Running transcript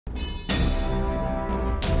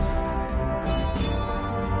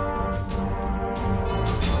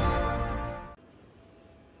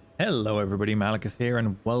Hello everybody, Malakith here,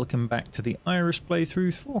 and welcome back to the Irish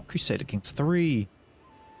playthrough for Crusader Kings 3.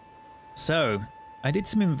 So, I did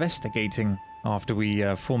some investigating after we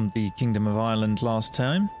formed the Kingdom of Ireland last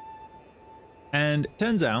time, and it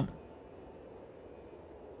turns out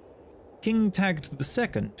King Tagged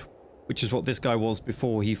II, which is what this guy was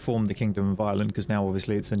before he formed the Kingdom of Ireland, because now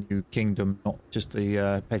obviously it's a new kingdom, not just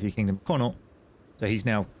the petty Kingdom of Connaught, so he's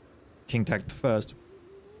now King Tagged I.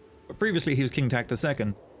 But previously he was King Tagged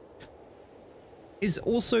II. Is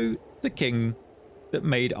also the king that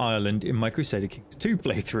made Ireland in my Crusader Kings 2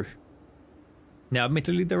 playthrough. Now,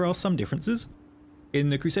 admittedly, there are some differences. In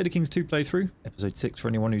the Crusader Kings 2 playthrough, episode 6 for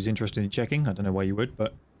anyone who's interested in checking, I don't know why you would,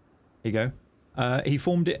 but here you go. He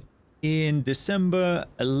formed it in December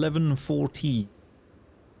 1140,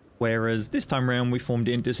 whereas this time round we formed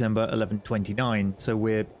it in December 1129, so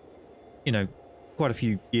we're, you know, quite a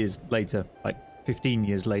few years later, like 15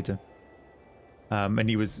 years later. And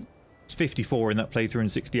he was 54 in that playthrough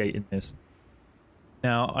and 68 in this.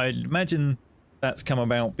 Now, I'd imagine that's come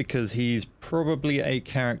about because he's probably a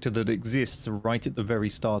character that exists right at the very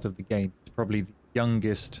start of the game. It's probably the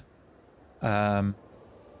youngest,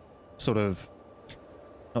 sort of,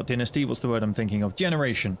 not dynasty, what's the word I'm thinking of?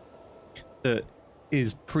 Generation that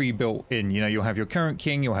is pre-built in. You know, you'll have your current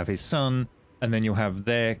king, you'll have his son, and then you'll have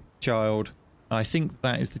their child. I think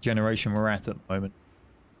that is the generation we're at the moment.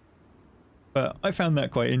 But I found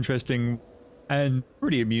that quite interesting and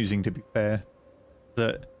pretty amusing, to be fair.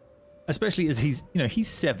 That, especially as he's, you know, he's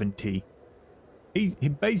 70. He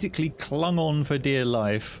basically clung on for dear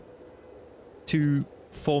life to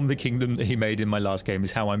form the kingdom that he made in my last game,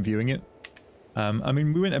 is how I'm viewing it. I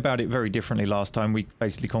mean, we went about it very differently last time. We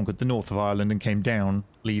basically conquered the north of Ireland and came down,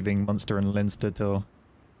 leaving Munster and Leinster till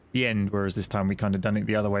the end, whereas this time we kind of done it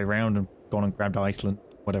the other way around and gone and grabbed Iceland,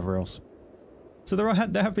 whatever else. So there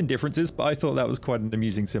have been differences, but I thought that was quite an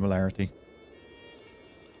amusing similarity.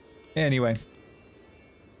 Anyway,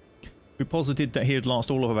 we posited that he had lost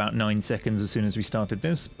all of about 9 seconds as soon as we started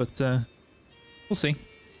this, but we'll see.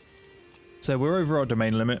 So we're over our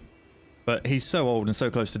domain limit, but he's so old and so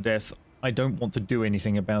close to death, I don't want to do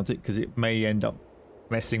anything about it because it may end up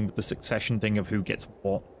messing with the succession thing of who gets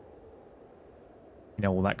what. You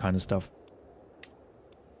know, all that kind of stuff.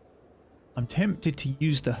 I'm tempted to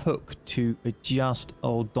use the hook to adjust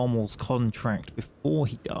old Dommel's contract before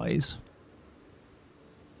he dies.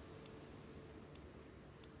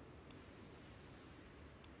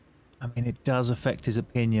 I mean, it does affect his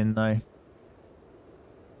opinion, though.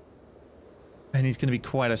 And he's going to be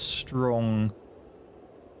quite a strong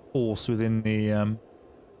force within the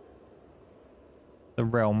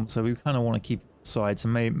realm, so we kind of want to keep it aside, so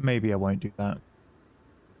maybe I won't do that.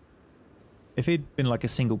 If it'd been like a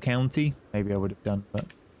single county, maybe I would have done, but...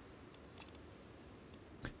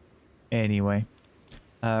 Anyway.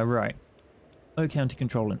 Right. Low county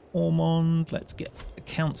control in Ormond. Let's get a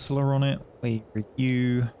councillor on it. We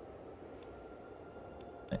review.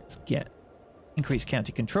 Let's get increased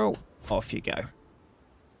county control. Off you go.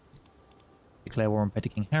 Declare war on Petty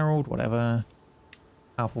King Harold, whatever.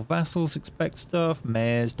 Powerful vassals expect stuff.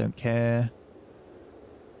 Mayors don't care.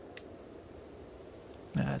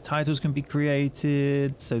 Titles can be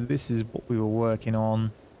created, so this is what we were working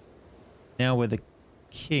on. Now we're the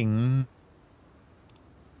king.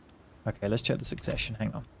 Okay, let's check the succession.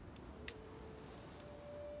 Hang on.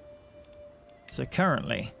 So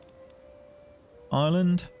currently,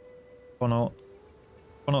 Ireland, Connaught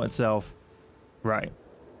itself, right.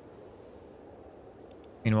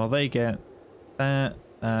 Meanwhile, they get that.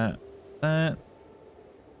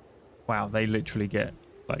 Wow, they literally get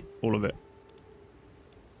like all of it.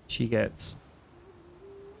 She gets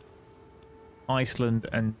Iceland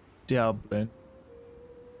and Dublin.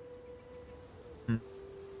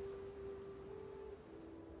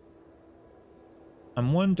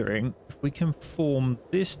 I'm wondering if we can form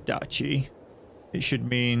this duchy, it should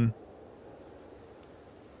mean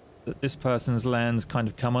that this person's lands kind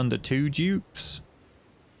of come under 2 dukes.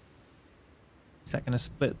 Is that going to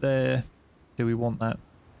split there? Do we want that?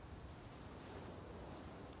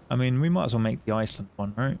 I mean, we might as well make the Iceland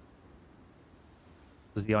one, right?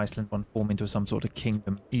 Does the Iceland one form into some sort of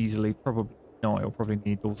kingdom easily? Probably not. It'll probably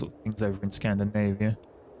need all sorts of things over in Scandinavia.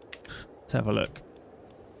 Let's have a look.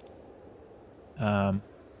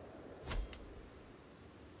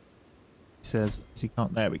 He says he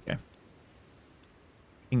can't. There we go.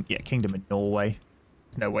 Yeah, kingdom in Norway.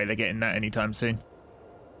 There's no way they're getting that anytime soon.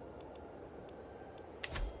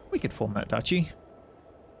 We could form that duchy.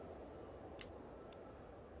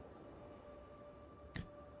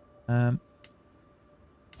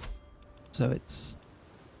 So it's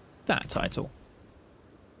that title.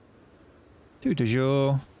 Tout de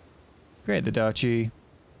jour. Create the duchy.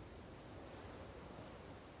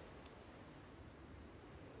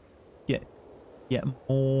 Get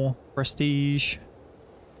more prestige.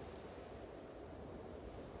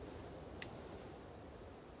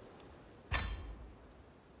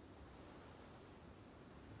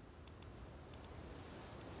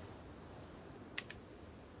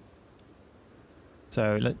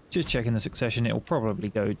 So let's just check in the succession. It'll probably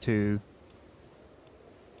go to...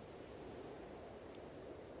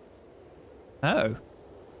 Oh.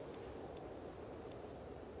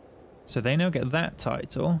 So they now get that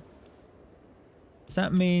title. Does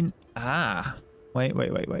that mean... Ah. Wait.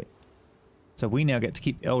 So we now get to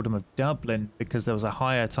keep the Earldom of Dublin because there was a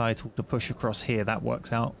higher title to push across here. That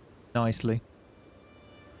works out nicely.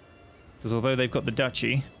 Because although they've got the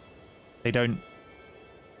duchy, they don't...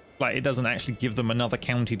 Like, it doesn't actually give them another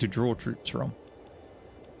county to draw troops from.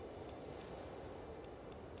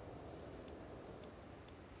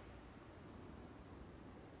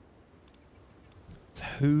 So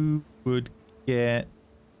who would get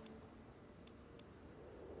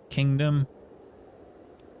kingdom?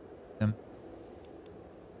 If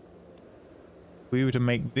we were to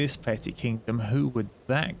make this petty kingdom, who would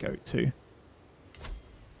that go to?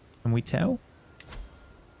 Can we tell?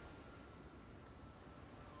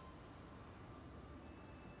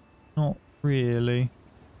 Not really.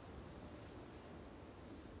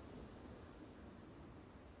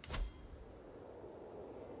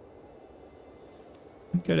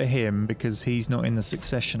 Go to him because he's not in the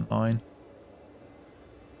succession line.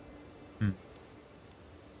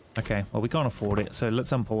 Okay, well we can't afford it, so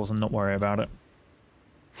let's unpause and not worry about it.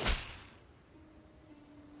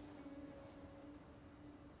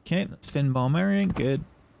 Okay, that's Finbar marrying, good.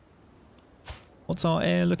 What's our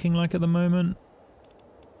heir looking like at the moment?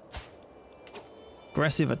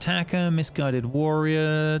 Aggressive attacker, misguided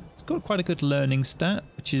warrior. It's got quite a good learning stat,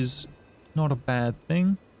 which is not a bad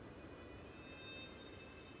thing.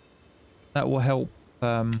 That will help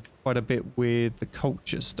quite a bit with the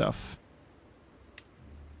culture stuff.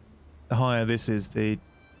 The higher this is,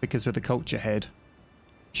 because with the culture head,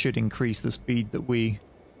 should increase the speed that we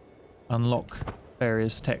unlock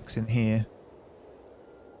various techs in here.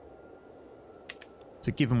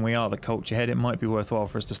 So given we are the culture head, it might be worthwhile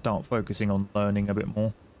for us to start focusing on learning a bit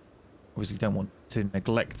more. Obviously don't want to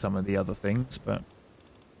neglect some of the other things, but...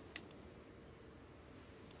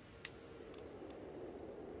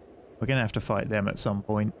 we're going to have to fight them at some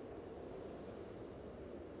point.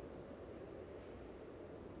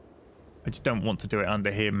 I just don't want to do it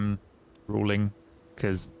under him ruling,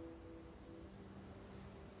 because...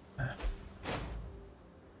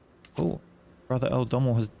 Oh, Brother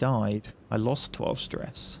Eldomel has died. I lost 12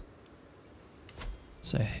 stress.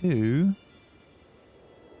 So who...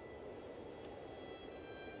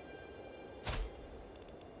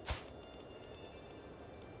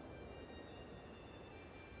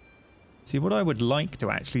 See, what I would like to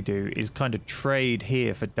actually do is kind of trade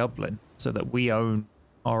here for Dublin so that we own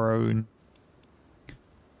our own.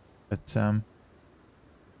 But,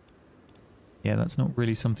 yeah, that's not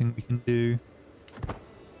really something we can do.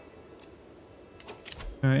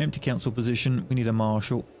 Empty council position. We need a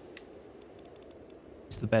marshal.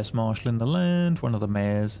 It's the best marshal in the land. One of the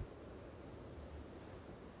mayors.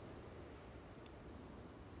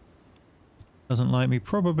 Doesn't like me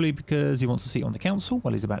probably because he wants a seat on the council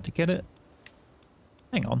while he's about to get it.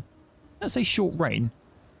 Hang on. That's a short reign.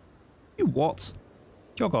 You what?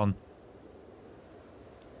 Jog on.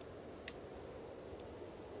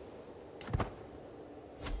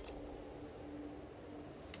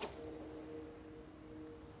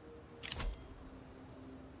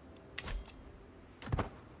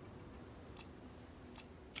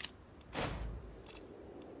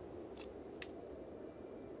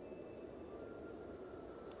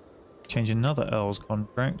 Change another Earl's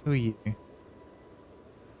contract. Who are you?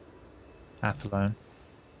 Athlone.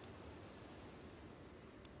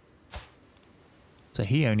 So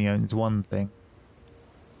he only owns one thing.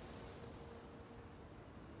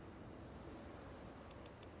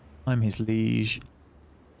 I'm his liege.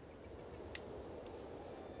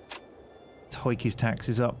 Let's hike his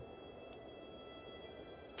taxes up.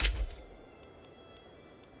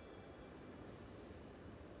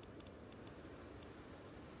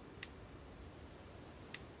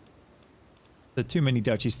 The too many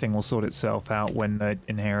duchies thing will sort itself out when the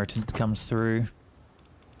inheritance comes through.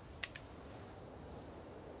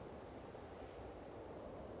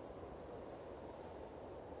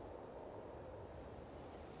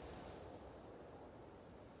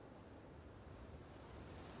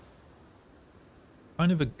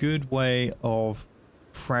 Kind of a good way of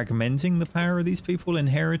fragmenting the power of these people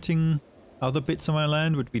inheriting other bits of my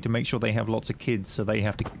land would be to make sure they have lots of kids, so they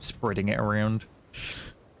have to keep spreading it around.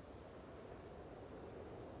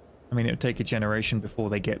 I mean, it would take a generation before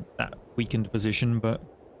they get that weakened position, but...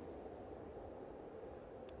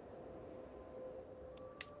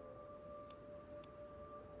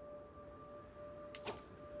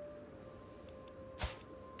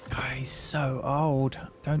 God, he's so old.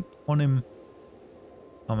 Don't want him...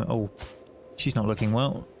 oh, she's not looking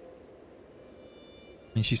well.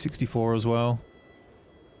 And she's 64 as well.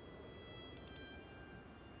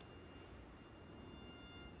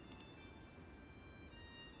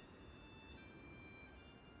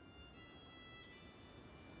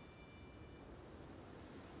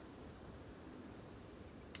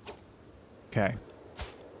 Okay.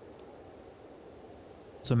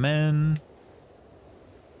 So men.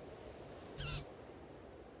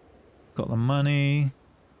 Got the money.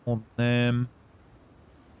 On them.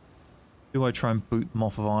 Do I try and boot them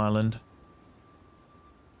off of Ireland?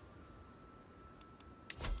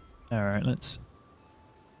 Alright, let's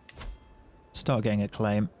start getting a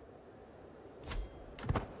claim.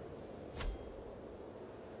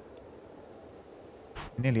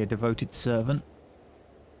 Nearly a devoted servant.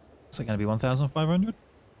 Is that going to be 1,500?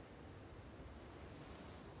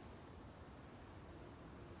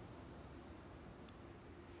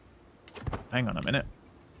 Hang on a minute.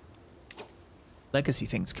 Legacy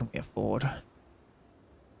things can we afford?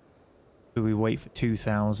 Do we wait for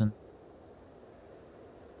 2,000?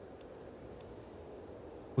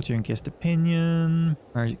 Water and guest opinion,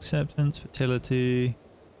 marriage acceptance, fertility,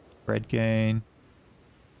 bread gain,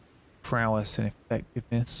 prowess and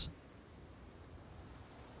effectiveness.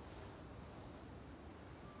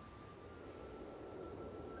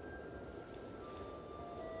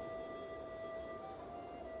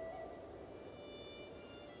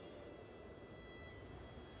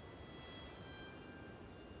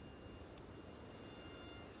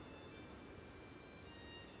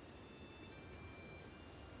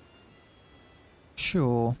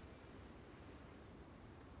 Sure.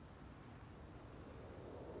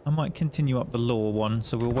 I might continue up the law one,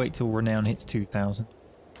 so we'll wait till renown hits 2,000.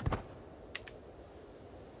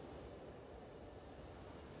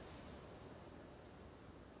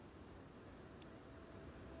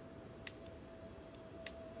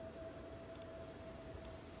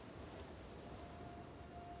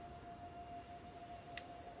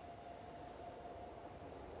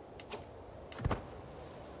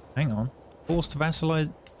 Hang on. Forced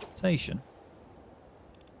vassalization.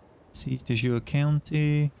 Siege de Jure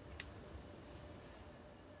County.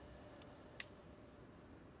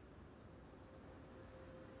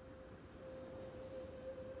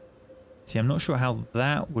 See, I'm not sure how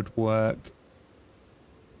that would work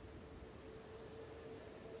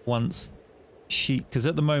once she... Because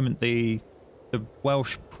at the moment the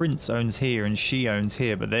Welsh prince owns here and she owns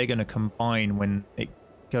here, but they're going to combine when it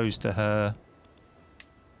goes to her.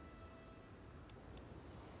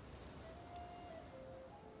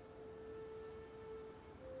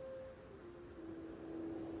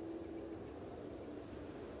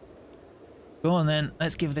 Go on then,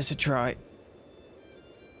 let's give this a try.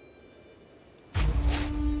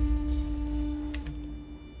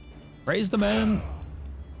 Raise the men!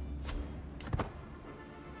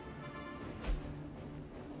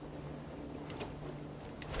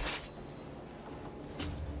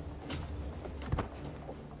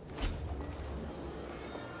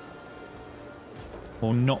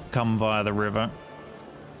 Or not come via the river.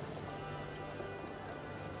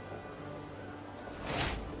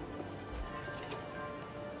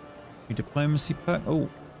 Diplomacy perk. Oh,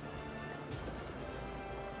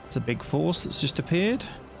 it's a big force that's just appeared.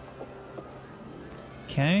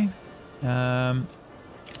 Okay.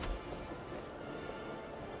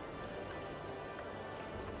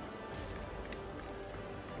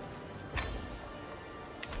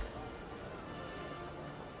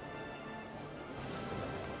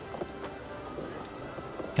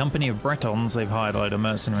 Company of Bretons, they've hired a load of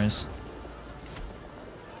mercenaries.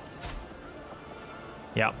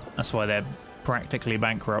 Yep, that's why they're practically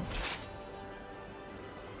bankrupt.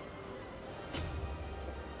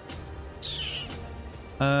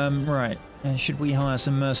 Right. Should we hire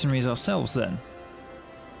some mercenaries ourselves then?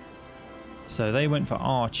 So they went for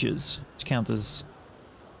archers, which counters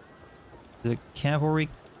the cavalry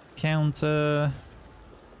counter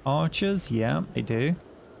archers. Yeah, they do.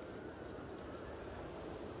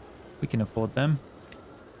 We can afford them.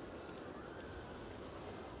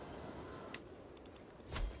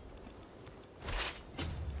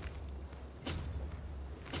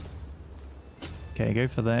 Okay, go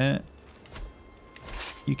for that.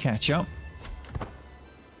 You catch up.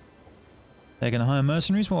 They're going to hire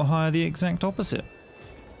mercenaries, we'll hire the exact opposite.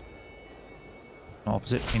 Not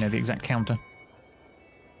opposite, you know, the exact counter.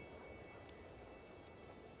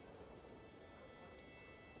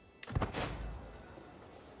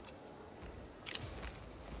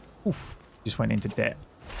 Oof, just went into debt.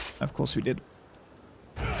 Of course we did.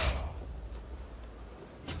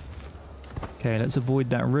 Okay, let's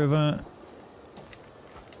avoid that river.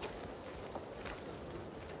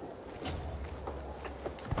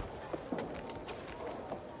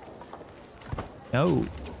 No.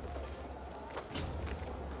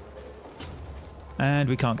 And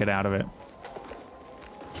we can't get out of it.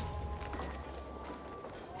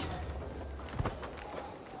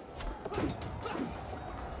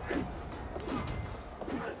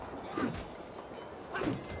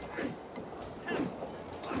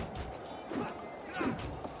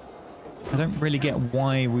 I don't really get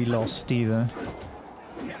why we lost either.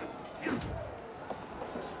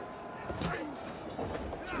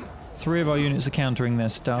 Three of our units are countering their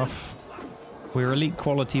stuff. We're elite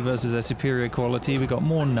quality versus their superior quality. We got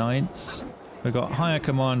more knights. We got higher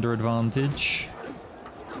commander advantage.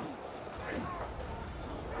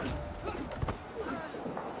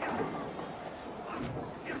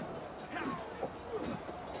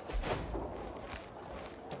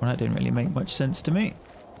 Well, that didn't really make much sense to me.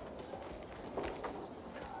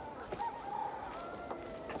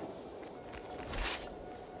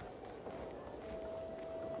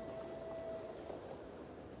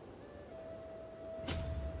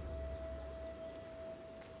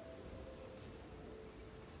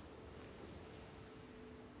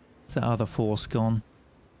 Where's that other force gone?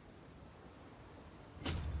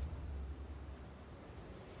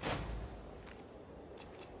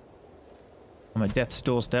 I'm at death's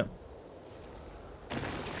doorstep.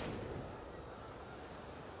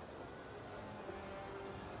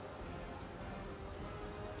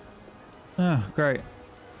 Ah, great.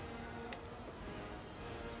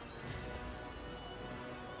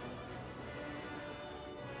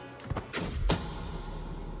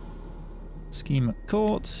 Scheme at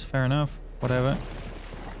court, fair enough, whatever.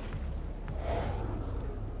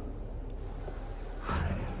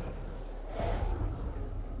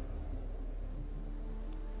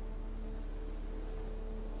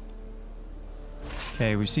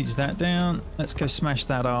 Okay, we've sieged that down. Let's go smash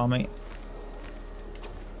that army.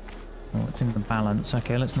 Oh, it's in the balance.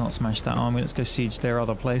 Okay, let's not smash that army. Let's go siege their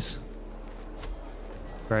other place.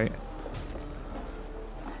 Great.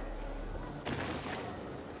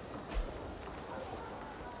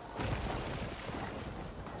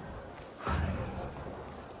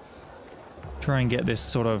 Try and get this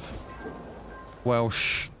sort of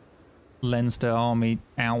Welsh Leinster army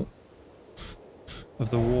out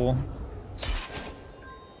of the war.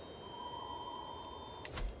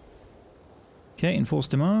 Okay, enforce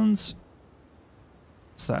demands.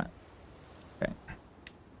 What's that? Okay.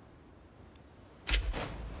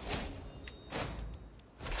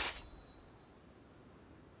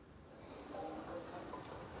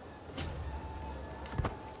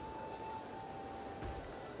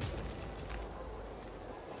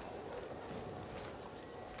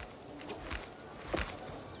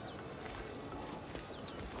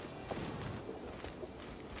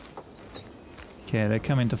 Okay, they're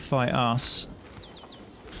coming to fight us.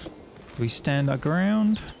 Do we stand our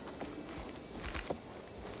ground?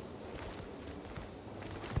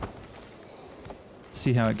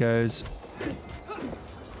 See how it goes.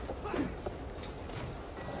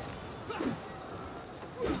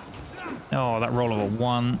 Oh, that roll of a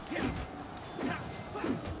 1.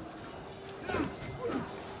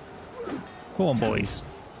 Come on, boys.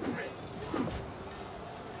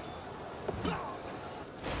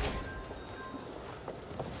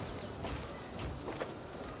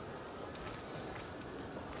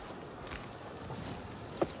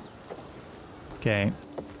 Okay,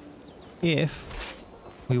 if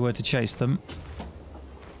we were to chase them,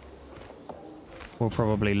 we'll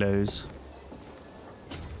probably lose.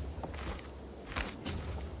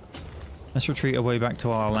 Let's retreat our way back to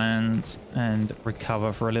our land and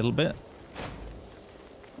recover for a little bit.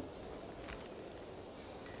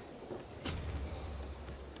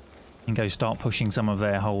 And go start pushing some of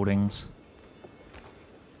their holdings.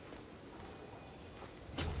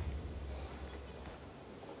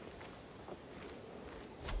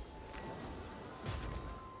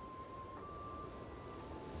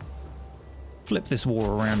 Flip this war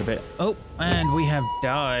around a bit. Oh, and we have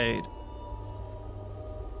died.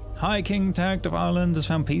 High King Tagged of Ireland has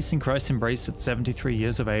found peace in Christ's embrace at 73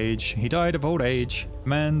 years of age. He died of old age. A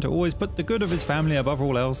man to always put the good of his family above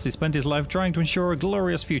all else, he spent his life trying to ensure a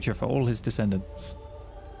glorious future for all his descendants.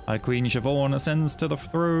 High Queen Siobhan ascends to the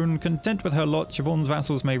throne. Content with her lot, Siobhan's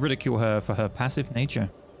vassals may ridicule her for her passive nature.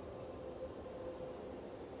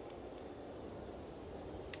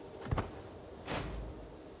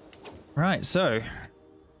 Right, so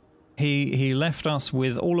he left us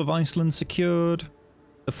with all of Iceland secured,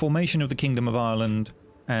 the formation of the Kingdom of Ireland,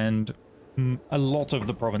 and a lot of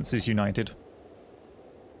the provinces united.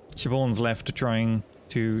 Siobhan's left trying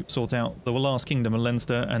to sort out the last kingdom of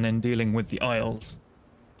Leinster and then dealing with the Isles.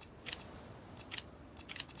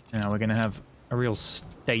 Now we're going to have a real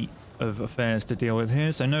state of affairs to deal with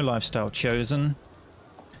here, so no lifestyle chosen.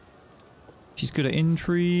 She's good at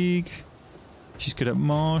intrigue. She's good at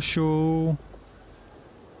martial.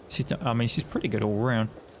 I mean, she's pretty good all round.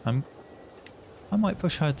 I might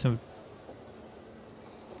push her to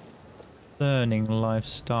learning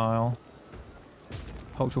lifestyle.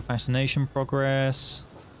 Cultural fascination progress.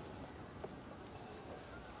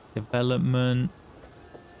 Development.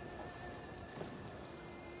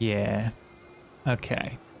 Yeah.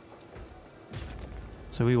 Okay.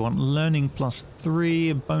 So we want learning +3,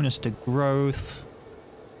 a bonus to growth.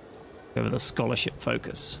 Go with a scholarship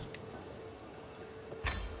focus.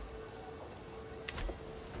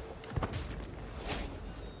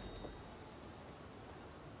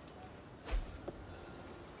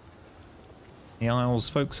 The Isles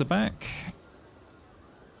folks are back.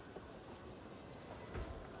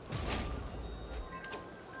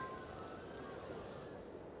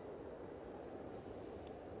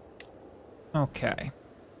 Okay.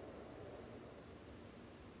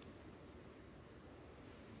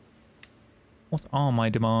 What are my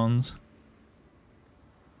demands?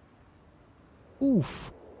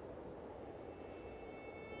 Oof.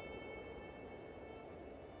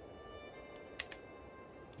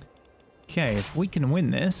 Okay, if we can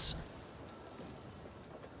win this,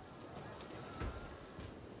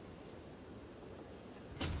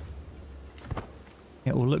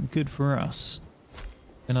 it will look good for us.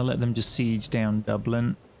 Gonna let them just siege down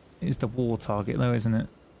Dublin. It is the war target though, isn't it?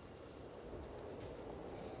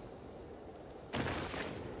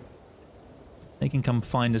 They can come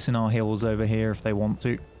find us in our hills over here if they want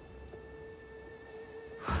to.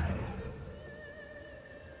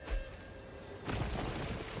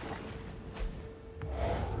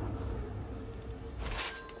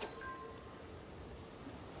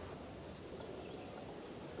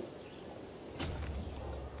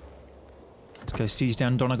 Let's go siege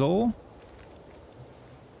down Donegal.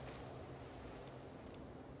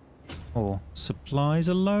 Oh, supplies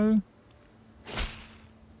are low.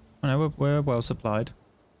 Oh no, we're well supplied.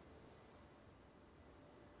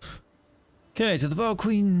 Okay, to the Vile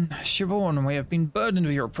Queen Siobhan, we have been burdened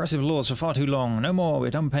with your oppressive laws for far too long. No more,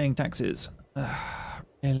 we're done paying taxes.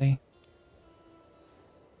 Really?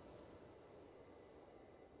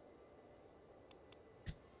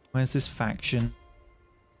 Where's this faction?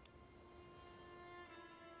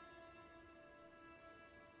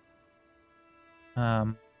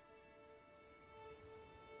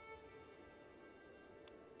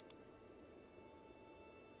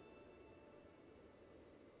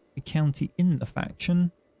 The county in the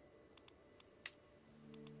faction.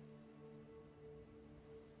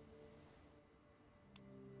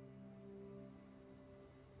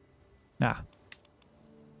 Ah.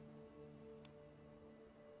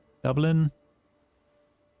 Dublin.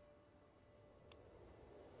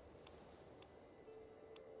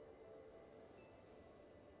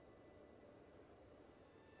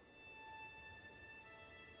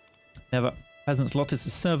 Never. Peasants' lot is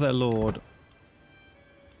to serve their lord.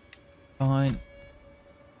 Fine.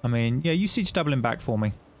 I mean, yeah, you siege Dublin back for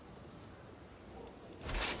me.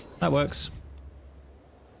 That works.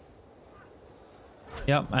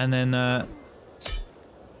 Yep, and then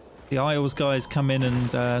the Isles guys come in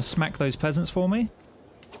and smack those peasants for me.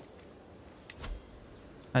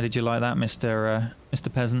 How did you like that, Mr.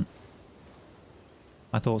 Peasant?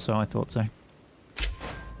 I thought so, I thought so.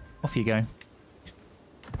 Off you go.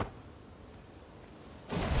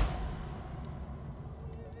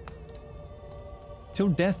 Till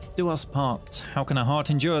death do us part. How can a heart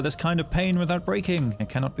endure this kind of pain without breaking? It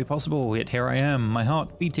cannot be possible, yet here I am, my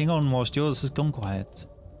heart beating on whilst yours has gone quiet.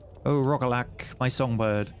 Oh, Rogalak, my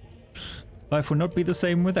songbird. Life will not be the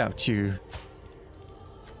same without you.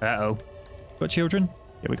 Uh-oh. Got children?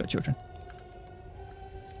 Yeah, we got children.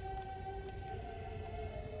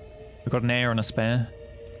 We've got an heir and a spare.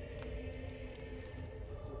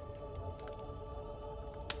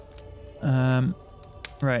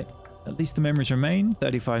 Right. At least the memories remain.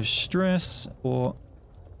 35 stress, or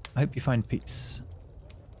I hope you find peace.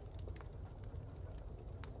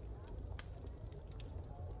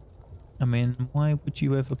 I mean, why would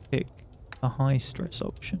you ever pick a high stress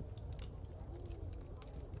option.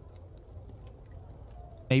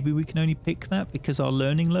 Maybe we can only pick that because our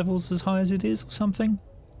learning level's as high as it is or something.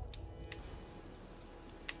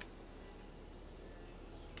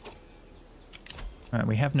 Alright,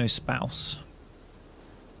 we have no spouse.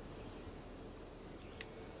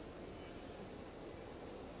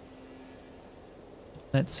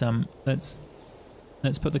 Let's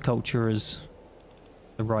put the culture as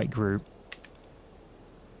the right group.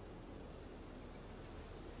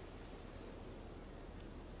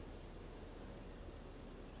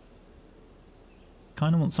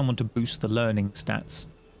 Kind of want someone to boost the learning stats.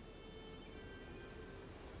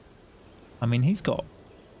 I mean, he's got...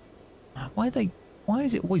 Why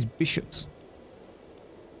is it always bishops?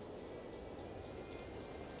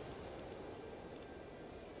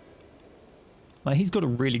 Like, he's got a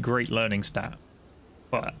really great learning stat,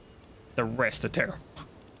 but the rest are terrible.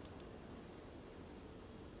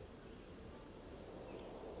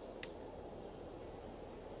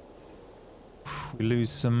 We lose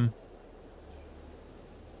some...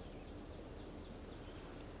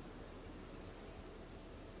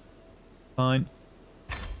 Fine.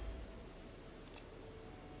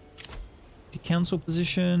 The council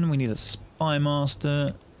position, we need a spy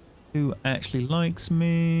master who actually likes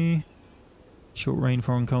me. Short reign,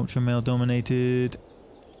 foreign culture, male dominated.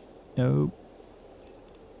 Nope.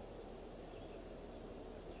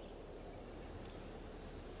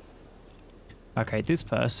 Okay, this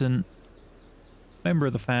person, member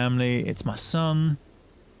of the family, it's my son.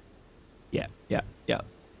 Yeah.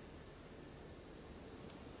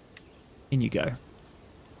 In you go.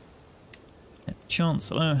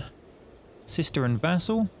 Chancellor, sister and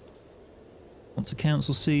vassal. Wants a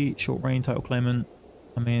council seat, short reign, title claimant.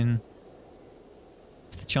 I mean,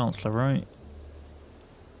 it's the Chancellor, right?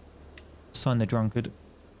 Sign the drunkard.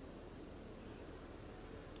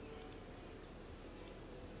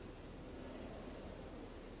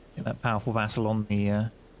 Get that powerful vassal on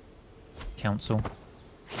the council.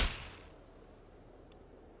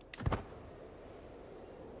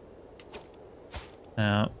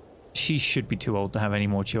 Now, she should be too old to have any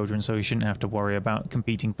more children, so we shouldn't have to worry about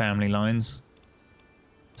competing family lines.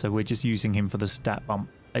 So we're just using him for the stat bump,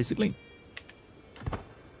 basically.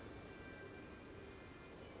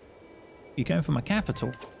 You're going for my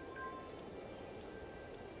capital.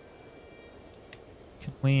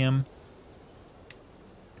 Can we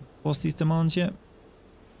force these demands yet?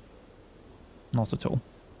 Not at all.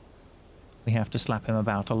 We have to slap him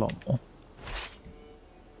about a lot more.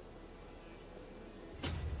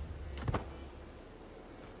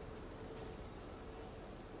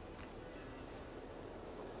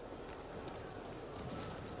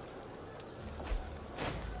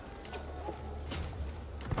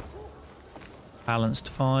 Balanced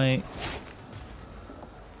fight.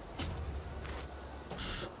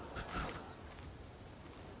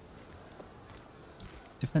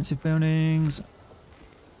 Defensive buildings.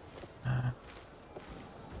 My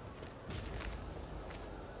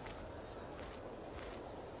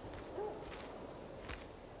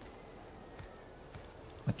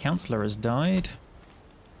councillor has died.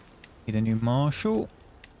 Need a new marshal.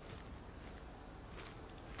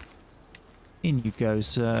 In you go,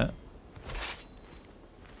 sir.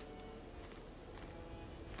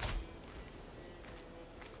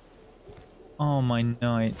 Oh, my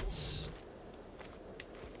knights.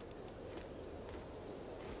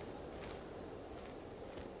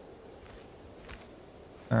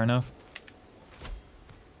 Fair enough.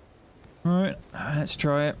 Alright, let's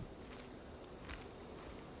try it.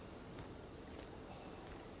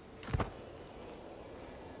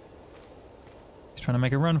 He's trying to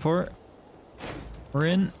make a run for it. We're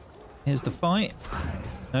in. Here's the fight.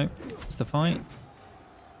 No, it's the fight.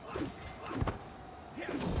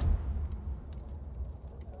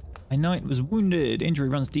 My knight was wounded. Injury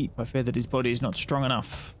runs deep. I fear that his body is not strong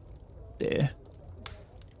enough. Dear.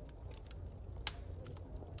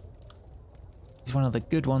 He's one of the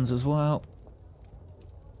good ones as well.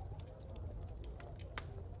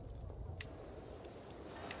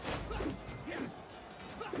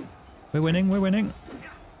 We're winning, we're winning.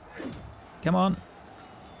 Come on.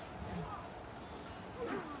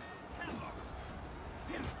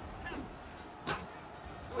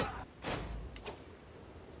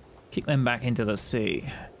 Kick them back into the sea.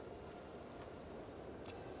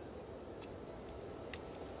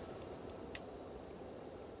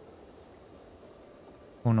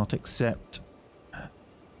 Will not accept.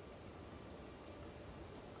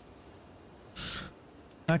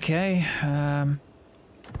 Okay.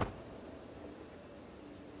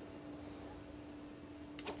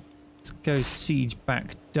 Let's go siege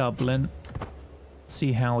back Dublin. Let's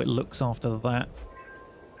see how it looks after that.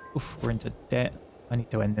 Oof, we're into debt. I need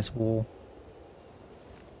to end this war.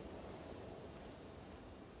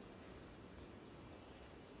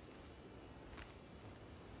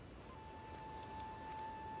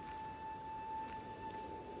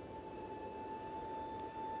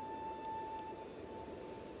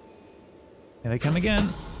 Here they come again.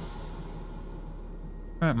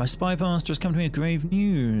 Right, my spy master has come to me with grave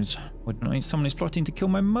news. Would not someone is plotting to kill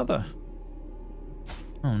my mother.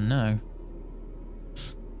 Oh no.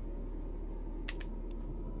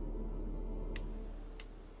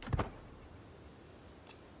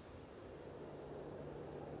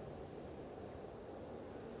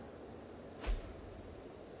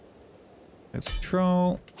 No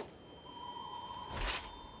control.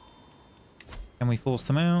 Can we force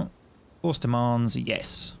them out? Force demands,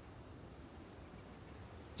 yes.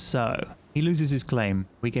 So, he loses his claim.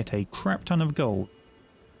 We get a crap ton of gold.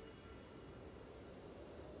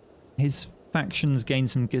 His factions gain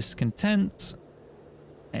some discontent.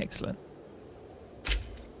 Excellent.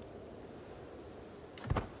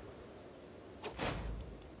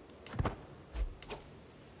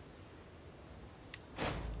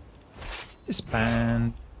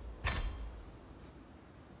 Disband.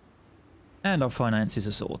 And our finances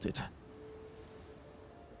are sorted.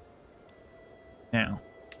 Now,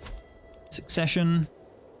 succession.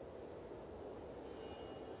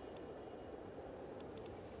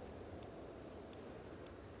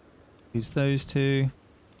 Use those two.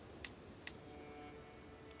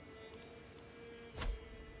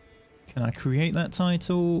 Can I create that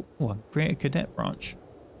title? Oh, create a cadet branch.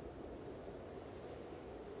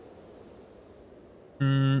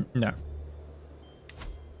 No.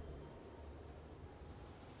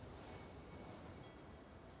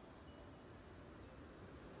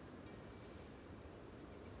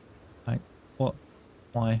 Like, what?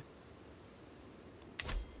 Why?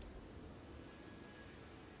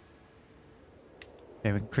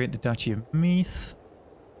 Okay, we can create the Duchy of Meath.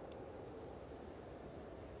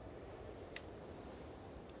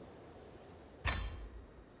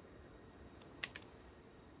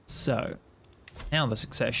 So, now the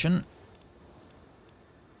succession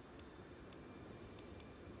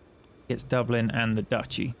gets Dublin and the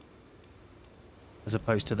Duchy, as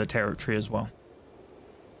opposed to the territory as well.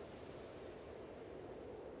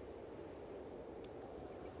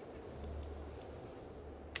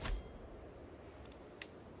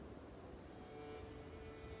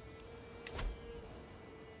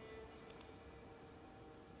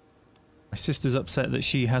 My sister's upset that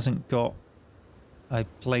she hasn't got a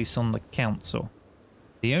place on the council.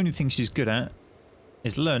 The only thing she's good at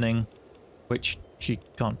is learning, which she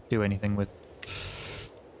can't do anything with.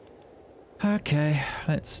 Okay,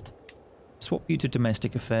 let's swap you to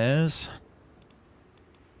domestic affairs.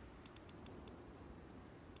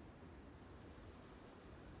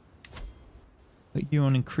 Put you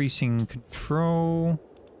on increasing control.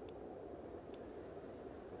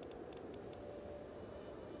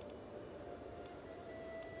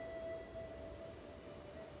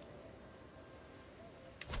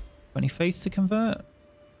 Any faith to convert?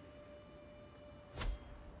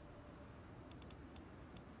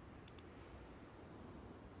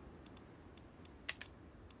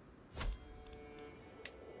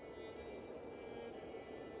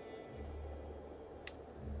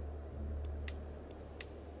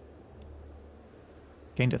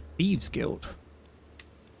 Gained a Thieves Guild.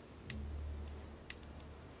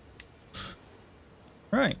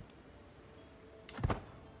 Right.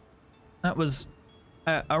 That was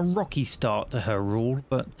a rocky start to her rule,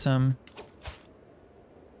 but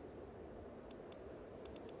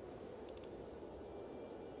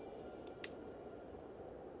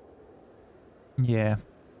yeah.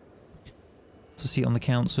 It's a seat on the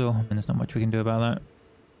council. I mean, there's not much we can do about that.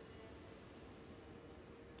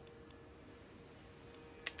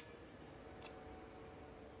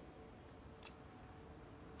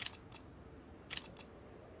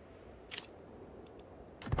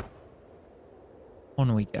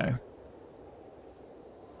 On we go.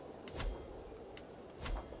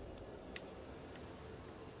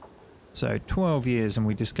 So 12 years and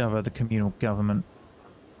we discover the communal government,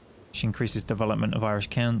 which increases development of Irish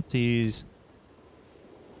counties.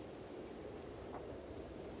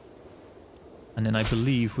 And then I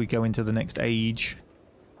believe we go into the next age.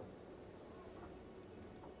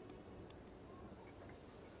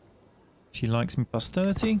 She likes me plus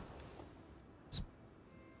 30.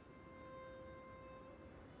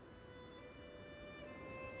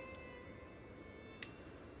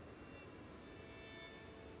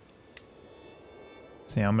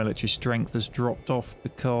 See, our military strength has dropped off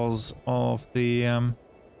because of the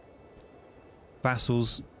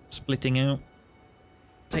vassals splitting out,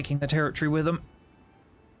 taking the territory with them,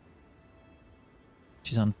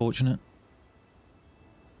 which is unfortunate.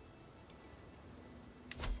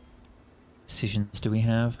 Decisions do we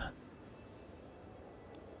have?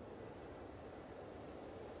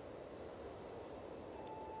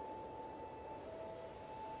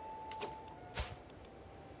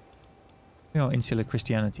 We are insular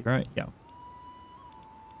Christianity, right? Yeah.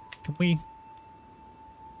 Can we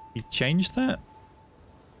change that?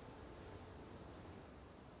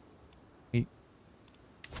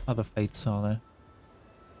 Other faiths are there?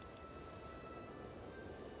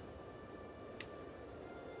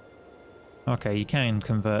 Okay, you can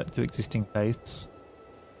convert to existing faiths.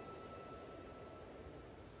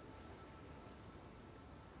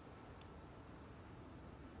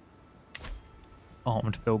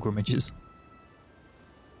 Armed pilgrimages.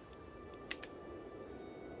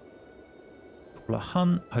 Call a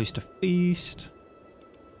hunt, host a feast.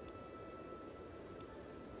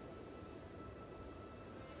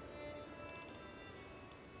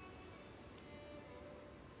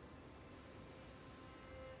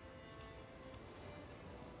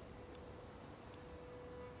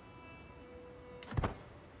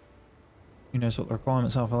 Who knows what the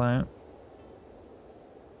requirements are for that?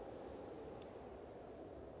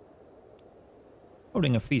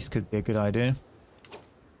 Holding a feast could be a good idea.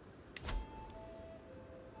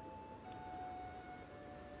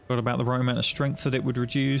 Got about the right amount of strength that it would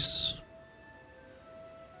reduce.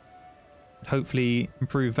 Hopefully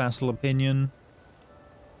improve vassal opinion.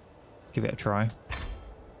 Give it a try.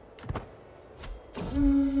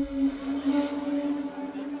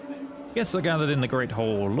 Guests are gathered in the great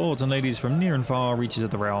hall, lords and ladies from near and far reaches of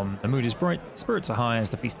the realm. The mood is bright, spirits are high as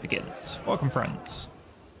the feast begins. Welcome, friends.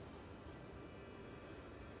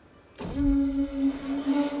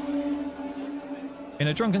 In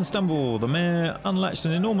a drunken stumble, the mayor unlatched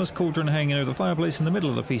an enormous cauldron hanging over the fireplace in the middle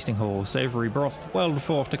of the feasting hall. Savoury broth welled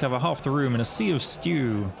forth to cover half the room in a sea of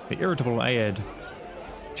stew. The irritable Aed,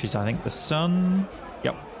 which is, I think, the son.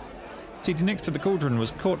 Yep. Seated next to the cauldron,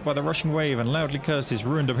 was caught by the rushing wave and loudly cursed his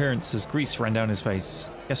ruined appearance as grease ran down his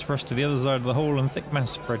face. Guests rushed to the other side of the hole and thick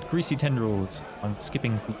mass spread greasy tendrils on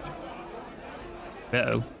skipping feet.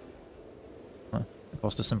 Uh-oh. Well, it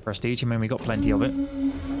cost us some prestige. I mean, we got plenty of it.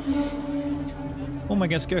 All my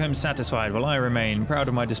guests go home satisfied, while I remain proud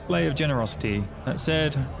of my display of generosity. That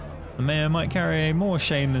said, the mayor might carry more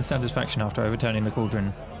shame than satisfaction after overturning the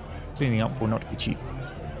cauldron. Cleaning up will not be cheap.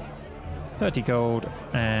 30 gold,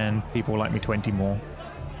 and people like me 20 more.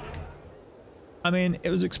 I mean, it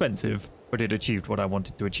was expensive, but it achieved what I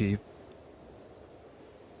wanted to achieve.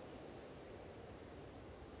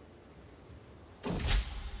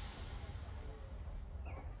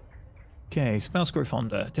 Okay, spouse growth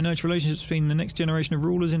fonder. Denotes relationships between the next generation of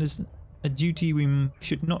rulers and is a duty we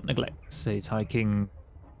should not neglect, says High King.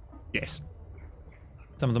 Yes.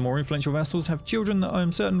 Some of the more influential vassals have children that I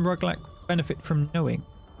am certain Ruglak benefit from knowing.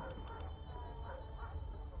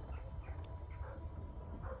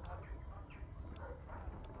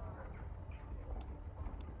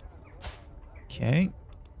 Okay.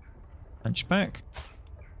 Hunchback.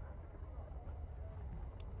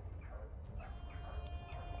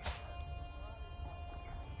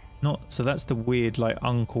 Not, so that's the weird, like,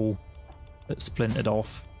 uncle that splintered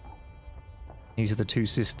off. These are the two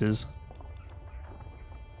sisters.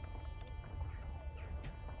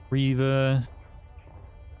 Reaver.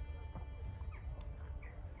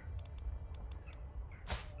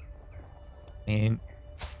 And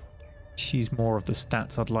she's more of the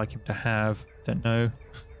stats I'd like him to have. Don't know.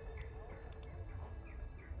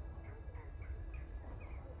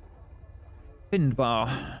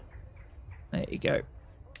 Pindbar. There you go.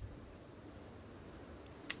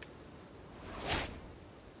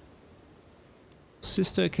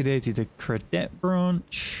 Sister created a cadet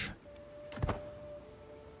branch.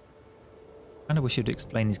 I wish you'd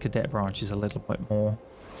explain these cadet branches a little bit more.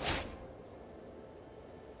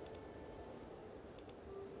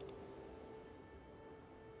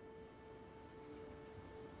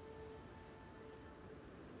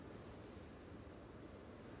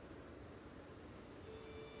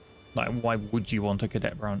 Like, why would you want a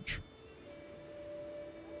cadet branch?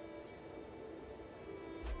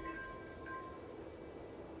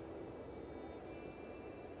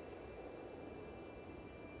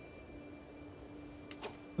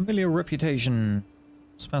 Familial reputation.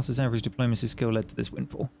 Spouse's average diplomacy skill led to this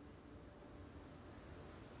windfall.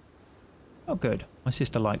 Oh good, my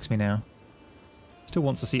sister likes me now. Still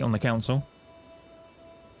wants a seat on the council.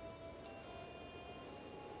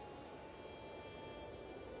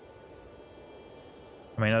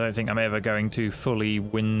 I mean, I don't think I'm ever going to fully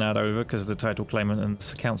win that over because of the title claimant and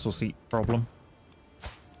the council seat problem.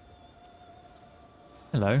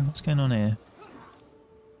 Hello, what's going on here?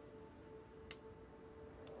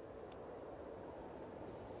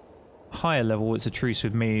 Higher level, it's a truce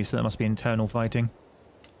with me, so that must be internal fighting.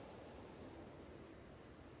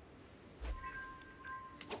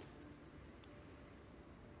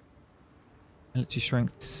 Military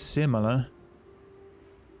strength similar.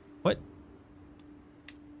 What?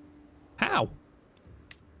 How?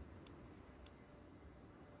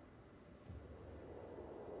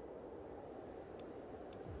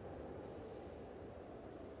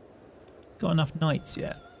 Got enough knights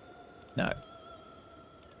yet? No.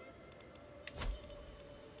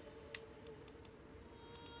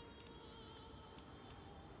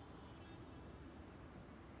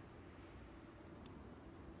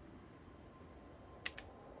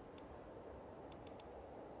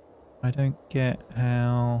 I don't get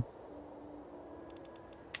how...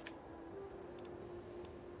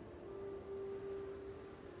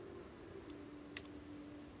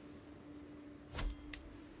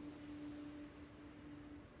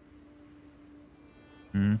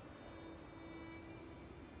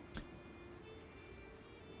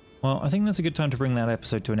 Well, I think that's a good time to bring that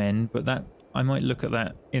episode to an end, but that I might look at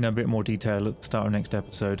that in a bit more detail at the start of next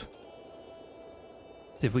episode.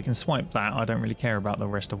 If we can swipe that, I don't really care about the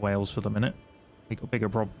rest of Wales for the minute. We've got bigger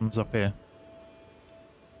problems up here.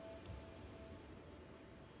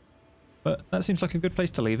 But that seems like a good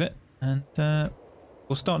place to leave it, and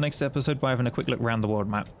we'll start next episode by having a quick look around the world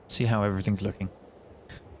map, see how everything's looking.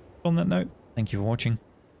 On that note, thank you for watching.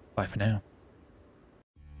 Bye for now.